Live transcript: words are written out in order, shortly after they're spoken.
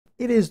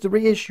It is the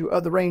reissue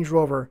of the Range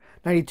Rover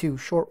 92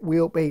 short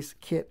wheelbase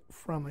kit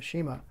from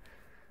Aoshima.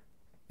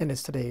 And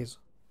it's today's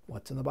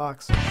What's in the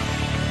Box. Hey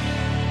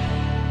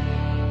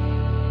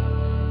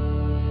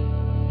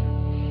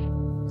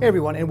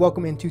everyone, and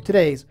welcome into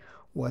today's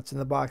What's in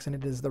the Box. And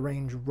it is the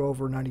Range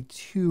Rover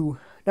 92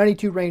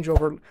 Range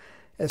Rover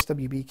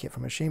SWB kit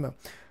from Aoshima.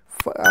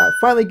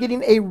 Finally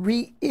getting a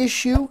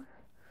reissue.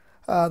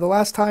 The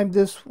last time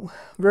this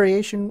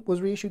variation was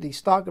reissued, the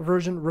stock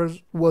version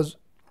was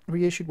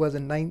reissued was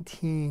in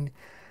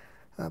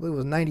I believe it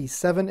was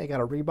 97. It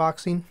got a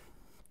reboxing.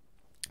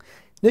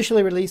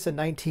 Initially released in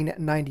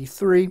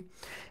 1993,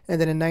 and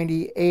then in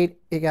 98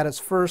 it got its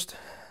first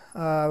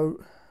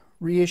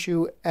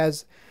reissue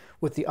as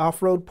with the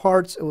off-road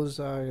parts. It was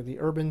the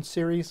Urban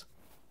series,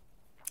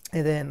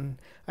 and then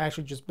I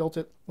actually just built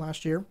it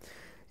last year.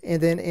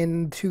 And then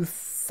in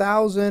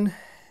 2000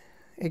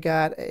 it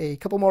got a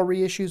couple more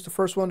reissues. The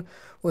first one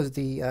was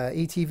the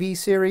ETV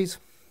series,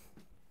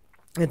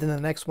 and then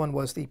the next one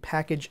was the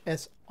Package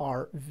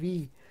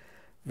SRV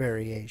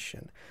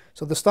variation.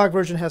 So the stock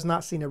version has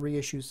not seen a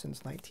reissue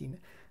since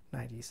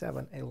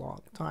 1997, a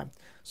long time.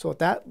 So with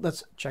that,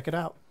 let's check it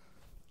out.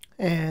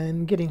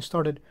 And getting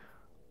started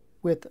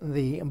with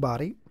the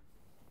body.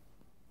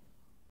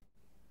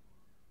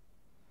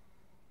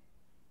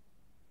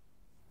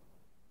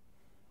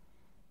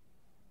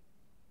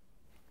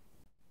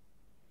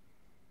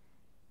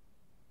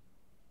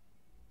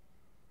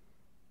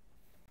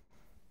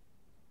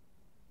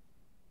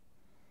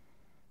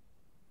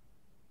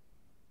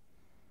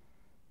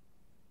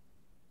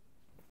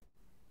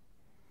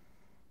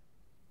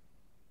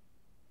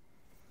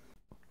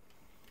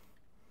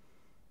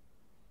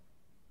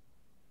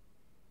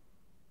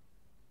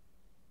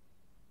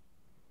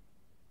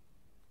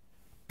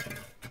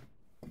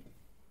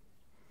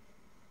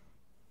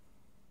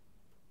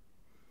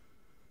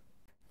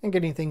 And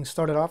getting things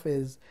started off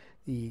is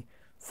the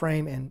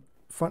frame and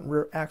front and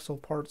rear axle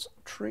parts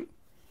tree.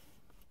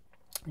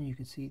 And you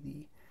can see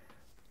the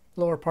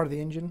lower part of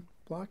the engine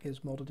block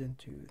is molded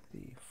into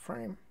the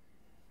frame.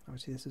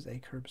 Obviously this is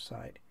a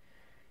curbside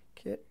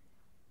kit.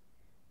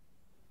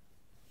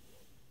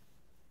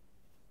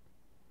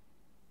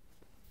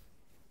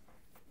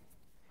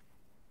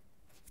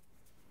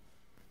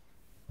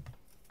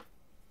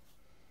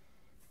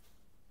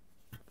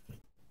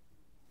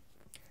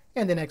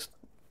 And the next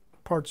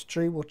parts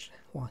tree, which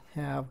will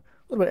have a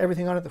little bit of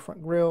everything on it: the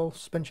front grille,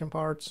 suspension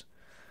parts,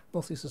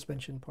 mostly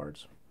suspension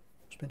parts,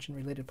 suspension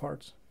related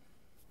parts.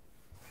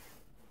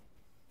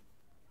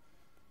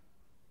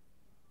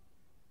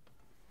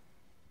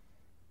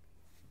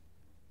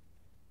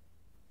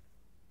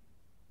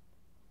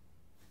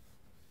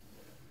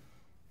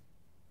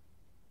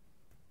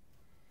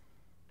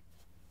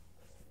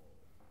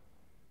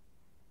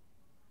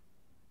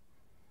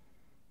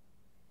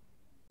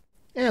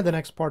 And the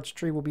next parts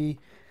tree will be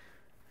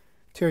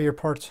interior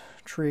parts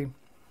tree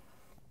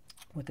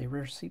with a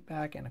rear seat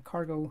back and a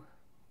cargo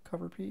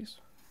cover piece.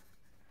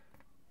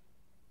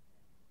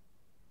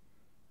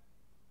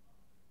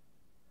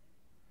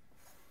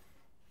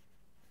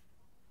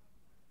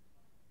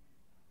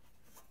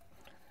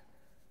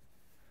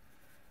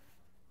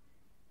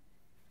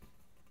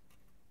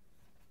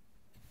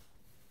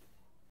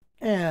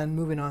 And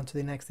moving on to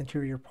the next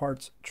interior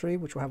parts tree,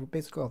 which will have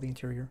basically all the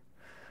interior,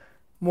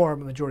 more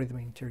of a majority of the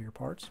interior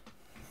parts.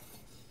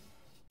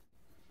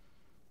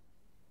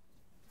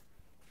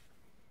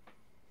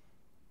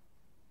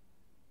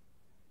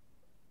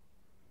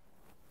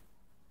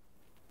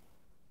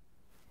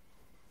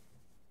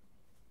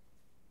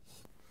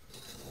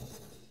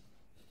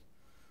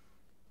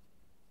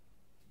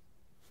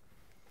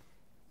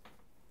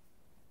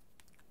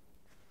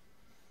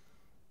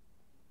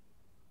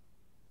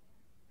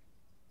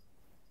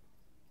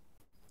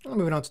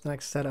 Moving on to the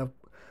next set of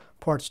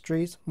parts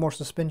trees, more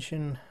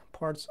suspension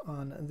parts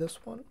on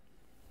this one.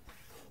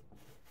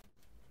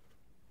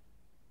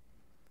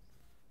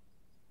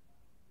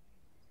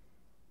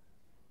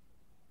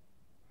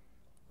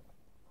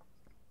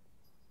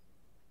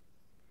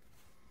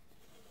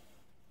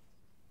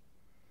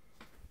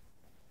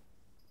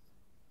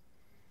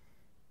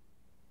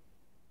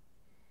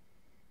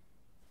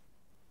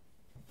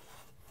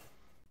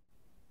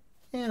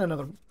 And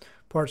another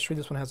parts tree.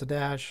 This one has a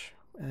dash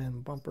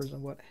and bumpers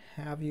and what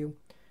have you.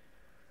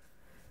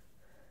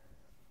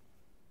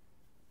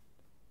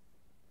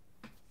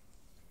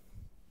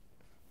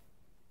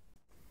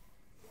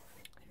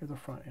 Here are the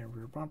front and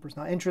rear bumpers.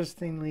 Now,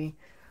 interestingly,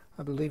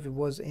 I believe it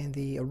was in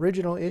the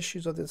original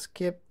issues of this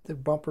kit, the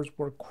bumpers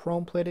were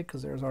chrome plated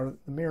because there's the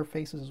mirror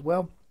faces as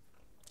well.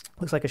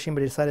 Looks like Aoshima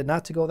decided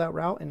not to go that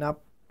route and not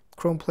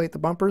chrome plate the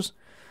bumpers,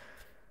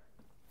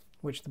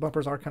 which the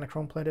bumpers are kind of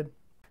chrome plated.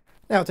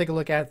 Now take a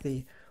look at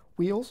the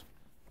wheels,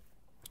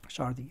 which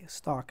are the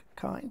stock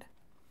kind,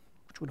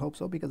 which would hope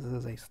so because this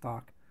is a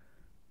stock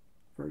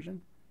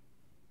version.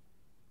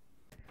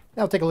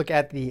 Now take a look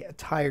at the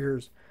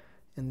tires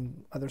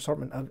and other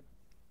assortment of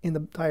in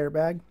the tire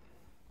bag.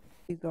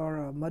 These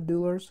are mud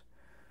duelers,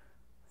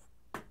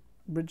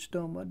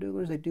 Bridgestone mud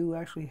duelers. They do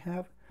actually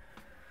have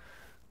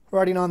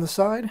Writing on the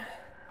side,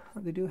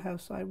 they do have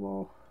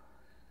sidewall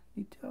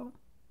detail.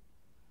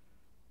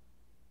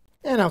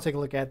 And I'll take a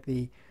look at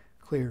the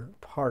clear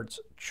parts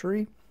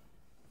tree.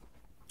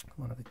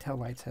 One of the tail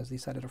lights has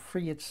decided to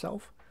free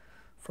itself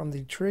from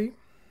the tree.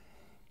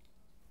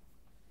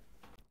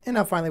 And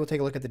now finally we'll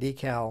take a look at the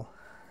decal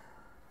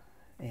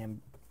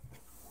and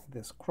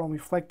this chrome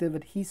reflective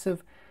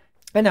adhesive.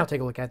 And now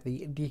take a look at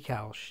the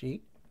decal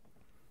sheet.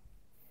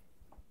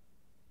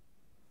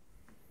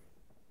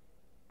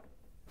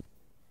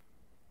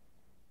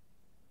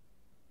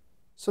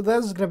 So that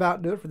is going to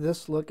about do it for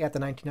this look at the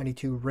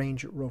 1992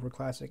 Range Rover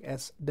Classic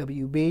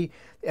SWB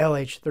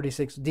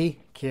LH36D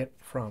kit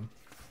from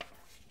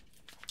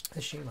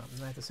Aoshima.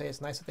 And I have to say, it's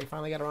nice that they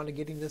finally got around to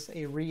getting this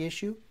a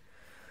reissue.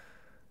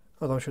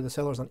 Although I'm sure the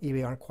sellers on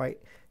eBay aren't quite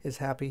as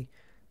happy,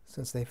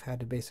 since they've had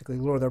to basically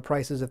lower their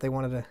prices if they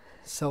wanted to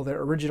sell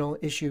their original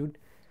issued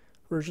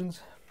versions.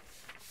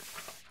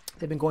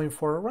 They've been going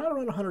for right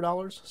around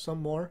 $100,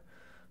 some more,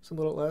 some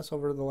a little less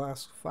over the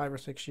last 5 or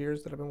 6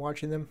 years that I've been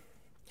watching them.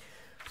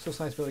 So it's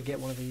nice to be able to get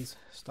one of these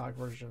stock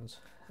versions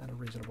at a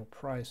reasonable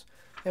price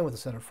and with a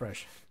set of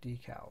fresh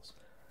decals.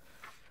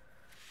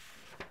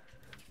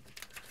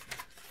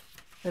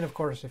 And of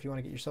course, if you want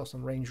to get yourself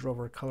some Range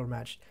Rover color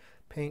matched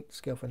paint,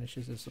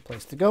 Scalefinishes is the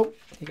place to go.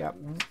 You got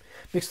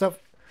big stuff.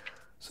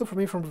 So for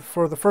me,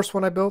 for the first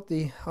one I built,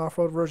 the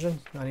off-road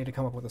version, I need to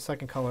come up with a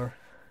second color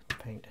to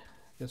paint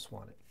this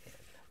one in.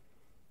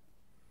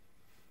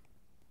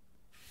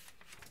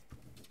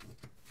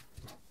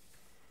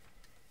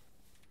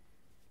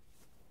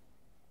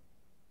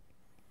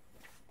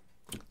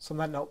 So on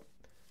that note,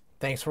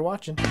 thanks for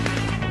watching.